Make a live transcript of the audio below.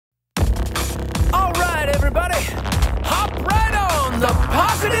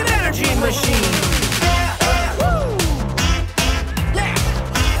energy machine.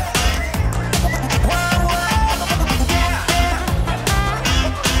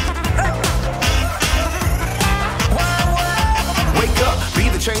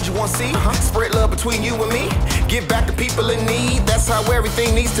 Change you want to see, spread love between you and me. Give back to people in need, that's how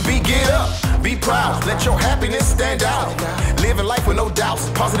everything needs to be. Get up, be proud, let your happiness stand out. Living life with no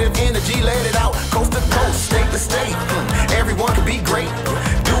doubts, positive energy, let it out. Coast to coast, state to state, everyone can be great.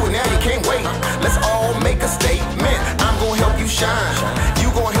 Do it now, you can't wait. Let's all make a statement. I'm gonna help you shine,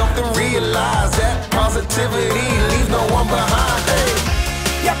 you gonna help them realize that positivity leaves no one behind.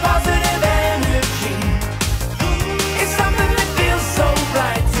 Hey. Yeah, positive energy. It's something that feels so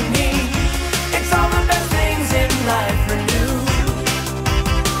right to me. It's all the best things in life renew.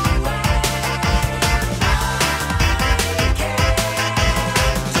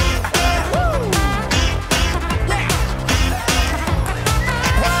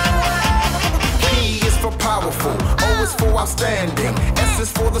 P is for powerful, O is for outstanding, S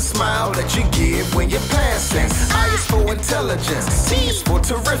is for the smile that you give when you're passing, I is for intelligence, T is for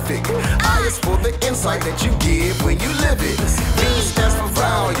terrific, I is for the insight that you give when you live it, V stands for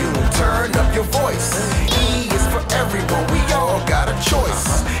value, turn up your voice, E is for everyone, we all got a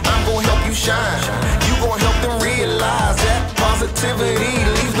choice. I'm gonna help you shine, you gonna help them realize that positivity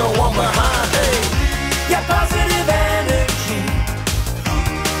leaves no one behind. Hey. Yeah, positive energy.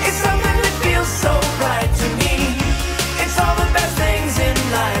 It's something that feels so right to me. It's all the best things in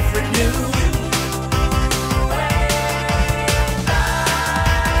life renew.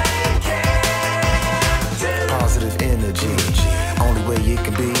 Positive energy, only way it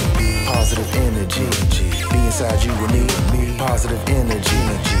can be. Positive energy, be inside you and me. Positive energy,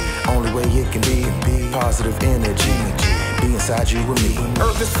 only way it can be. Positive energy, be inside you and me.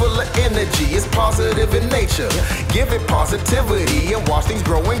 Earth is full of energy, it's positive in nature. Give it positivity and watch things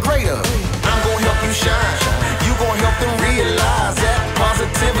growing greater. I'm gonna help you shine, you gonna help them realize that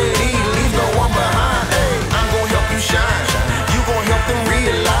positivity leaves no one behind. Hey, I'm gonna help you shine, you gonna help them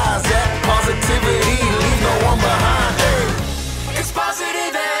realize that positivity leaves no one behind. Hey. It's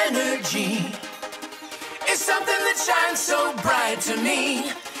positive energy. It's something that shines so bright to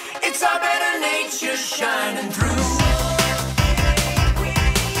me. It's our better nature shining through.